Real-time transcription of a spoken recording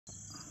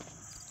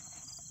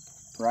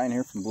Ryan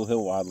here from Blue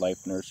Hill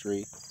Wildlife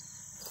Nursery.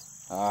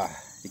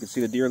 You can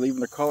see the deer leaving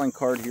their calling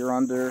card here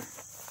under,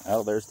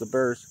 oh, there's the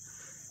burrs,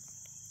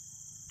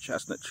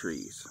 chestnut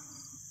trees.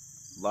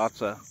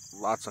 Lots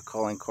of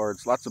calling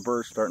cards, lots of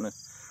burrs starting to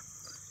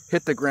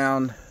hit the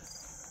ground.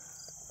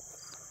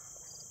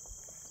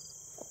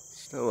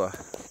 Still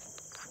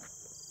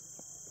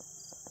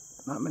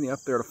not many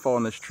up there to fall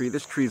in this tree.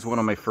 This tree is one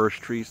of my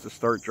first trees to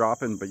start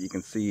dropping, but you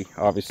can see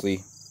obviously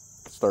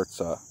it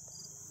starts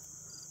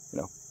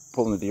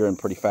pulling the deer in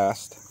pretty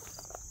fast.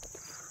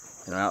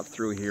 Out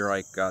through here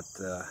I got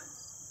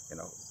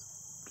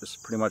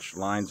just pretty much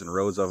lines and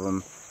rows of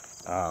them.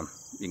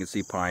 You can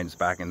see pines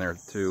back in there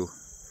too.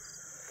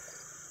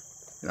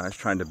 I was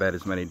trying to bed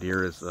as many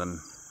deer as and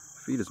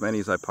feed as many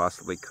as I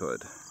possibly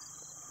could.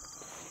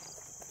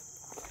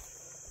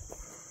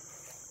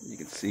 You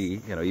can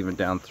see, even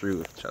down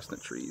through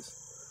chestnut trees.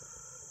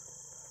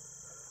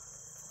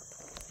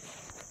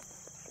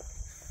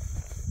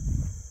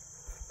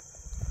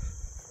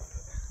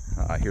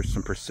 Here's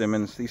some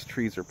persimmons. These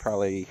trees are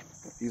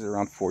these are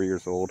around 4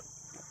 years old.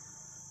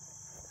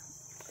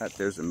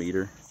 There's a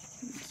meter.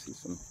 You can see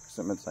some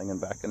persimmons hanging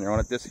back in there on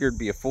it. This here would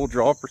be a full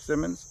draw of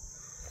persimmons.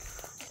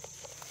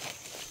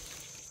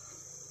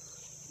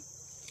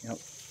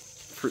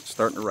 Fruit's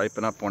starting to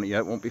ripen up on it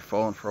yet. Won't be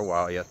falling for a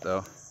while yet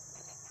though.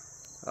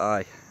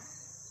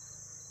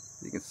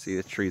 You can see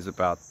the tree's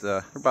about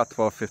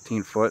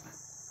 12-15 foot.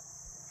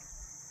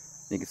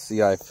 You can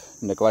see I've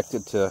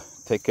neglected to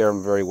take care of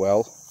them very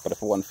well. But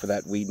if it wasn't for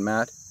that weed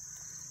mat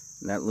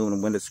and that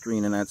aluminum window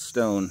screen and that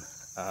stone,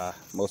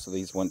 most of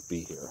these wouldn't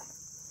be here.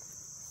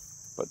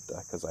 But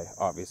because I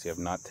obviously have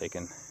not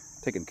taken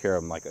care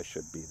of them like I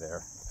should be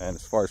there. And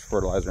as far as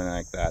fertilizer and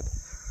anything like that,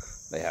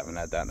 they haven't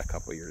had that in a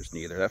couple of years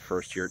neither. That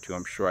first year or two,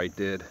 I'm sure I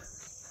did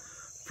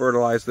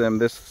fertilize them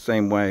this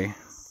same way.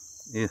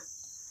 Yeah.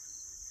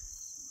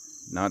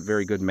 Not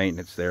very good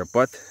maintenance there,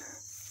 but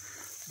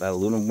that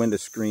aluminum window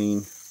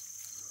screen,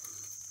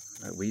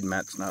 that weed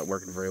mat's not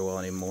working very well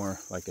anymore.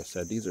 Like I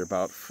said, these are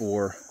about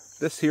 4.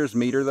 This here's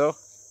meter though.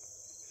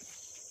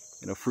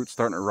 Fruit's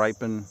starting to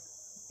ripen.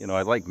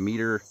 I like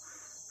meter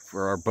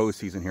for our bow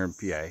season here in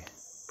PA.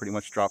 Pretty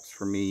much drops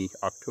for me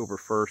October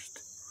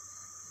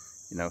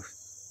 1st.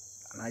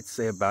 And I'd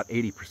say about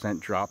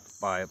 80%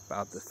 dropped by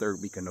about the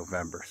 3rd week of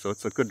November. So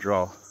it's a good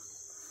draw.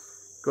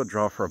 Good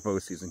draw for our bow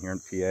season here in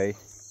PA.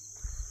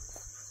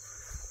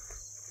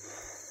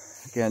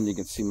 Again, you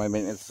can see my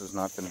maintenance has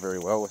not been very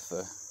well with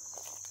the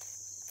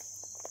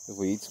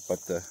weeds, but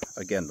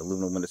again, the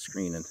aluminum window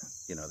screen and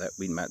that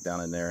weed mat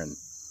down in there and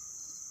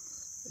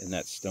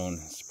that stone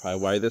is probably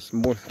why this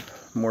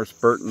Morse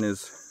Burton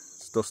is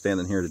still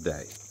standing here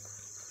today.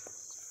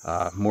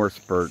 Morse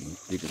Burton,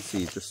 you can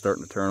see it's just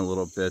starting to turn a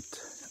little bit.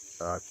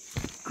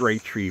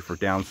 Great tree for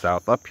down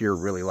south. Up here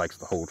really likes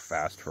to hold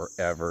fast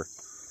forever.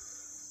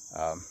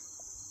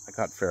 I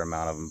got a fair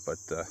amount of them, but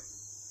the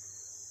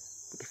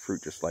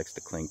fruit just likes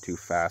to cling too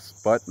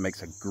fast, but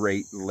makes a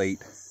great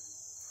late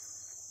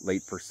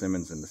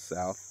persimmons in the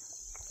south.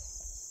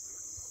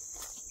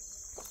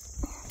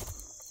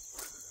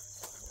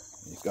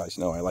 You guys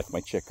know I like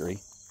my chicory.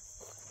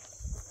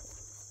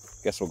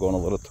 Guess we'll go on a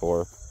little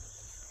tour.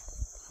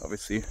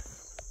 Obviously,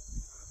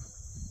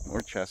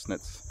 more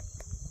chestnuts.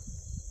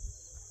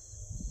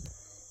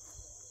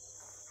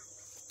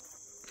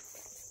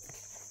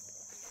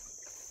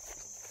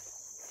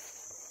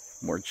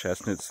 More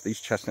chestnuts. These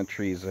chestnut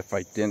trees, if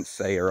I didn't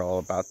say, are all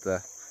about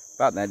in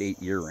that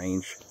 8-year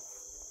range.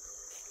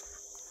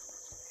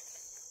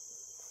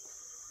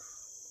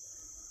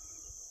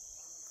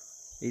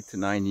 Eight to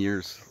 9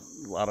 years.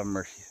 A lot of them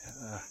are,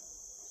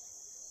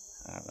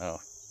 I don't know,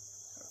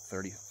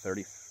 30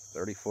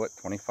 foot,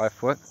 25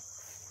 foot.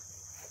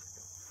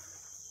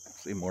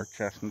 See more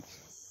chestnuts.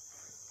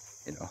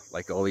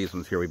 Like all these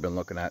ones here we've been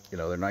looking at,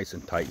 they're nice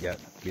and tight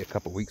yet. It'll be a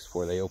couple weeks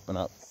before they open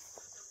up.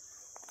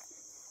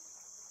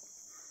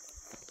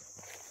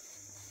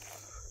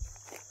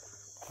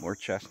 More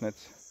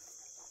chestnuts.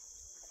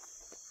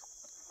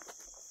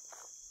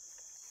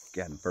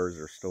 Again, burrs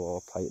are still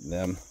all tight in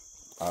them.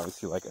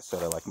 Obviously, like I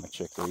said, I like my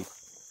chicory.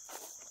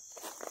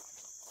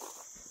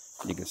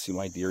 You can see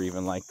my deer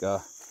even like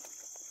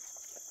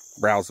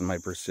browsing my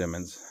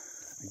persimmons.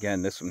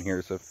 Again, this one here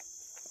is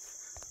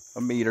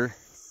a meter.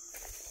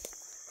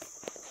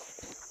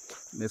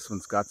 This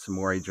one's got some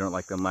more age on it,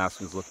 like them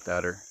last ones looked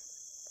at her.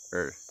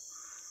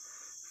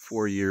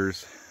 4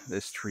 years.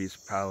 This tree's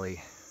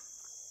probably,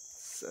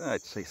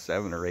 I'd say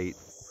 7 or 8.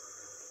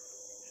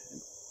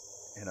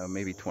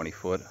 Maybe 20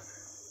 foot.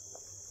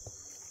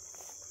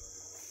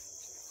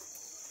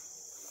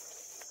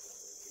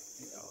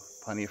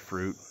 Plenty of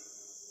fruit.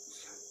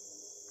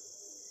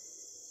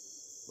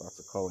 Lots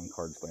of calling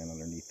cards laying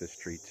underneath this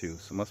tree too.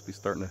 So must be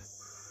starting to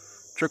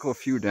trickle a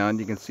few down.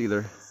 You can see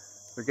they're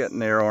getting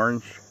there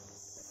orange.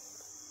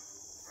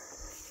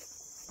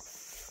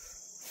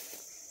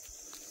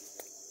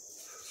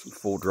 Some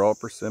full draw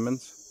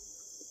persimmons.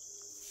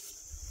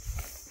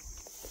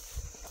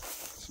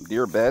 Some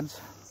deer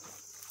beds.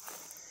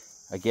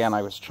 Again,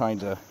 I was trying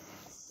to,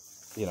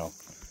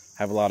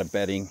 have a lot of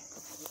bedding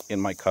in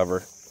my cover.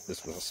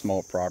 This was a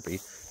small property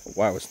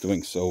while I was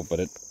doing so, but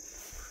it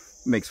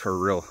makes for a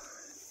real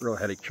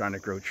headache trying to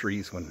grow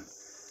trees when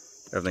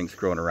everything's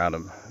growing around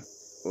them.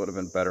 Would have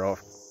been better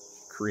off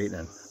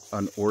creating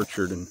an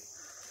orchard and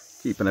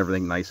keeping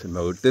everything nice and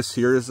mowed. This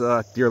here is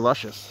Deer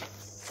Luscious.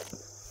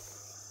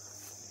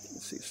 You can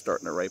see it's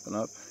starting to ripen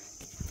up.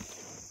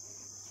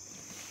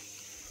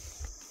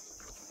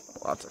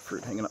 Lots of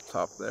fruit hanging up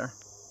top there.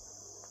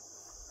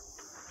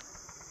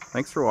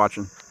 Thanks for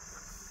watching.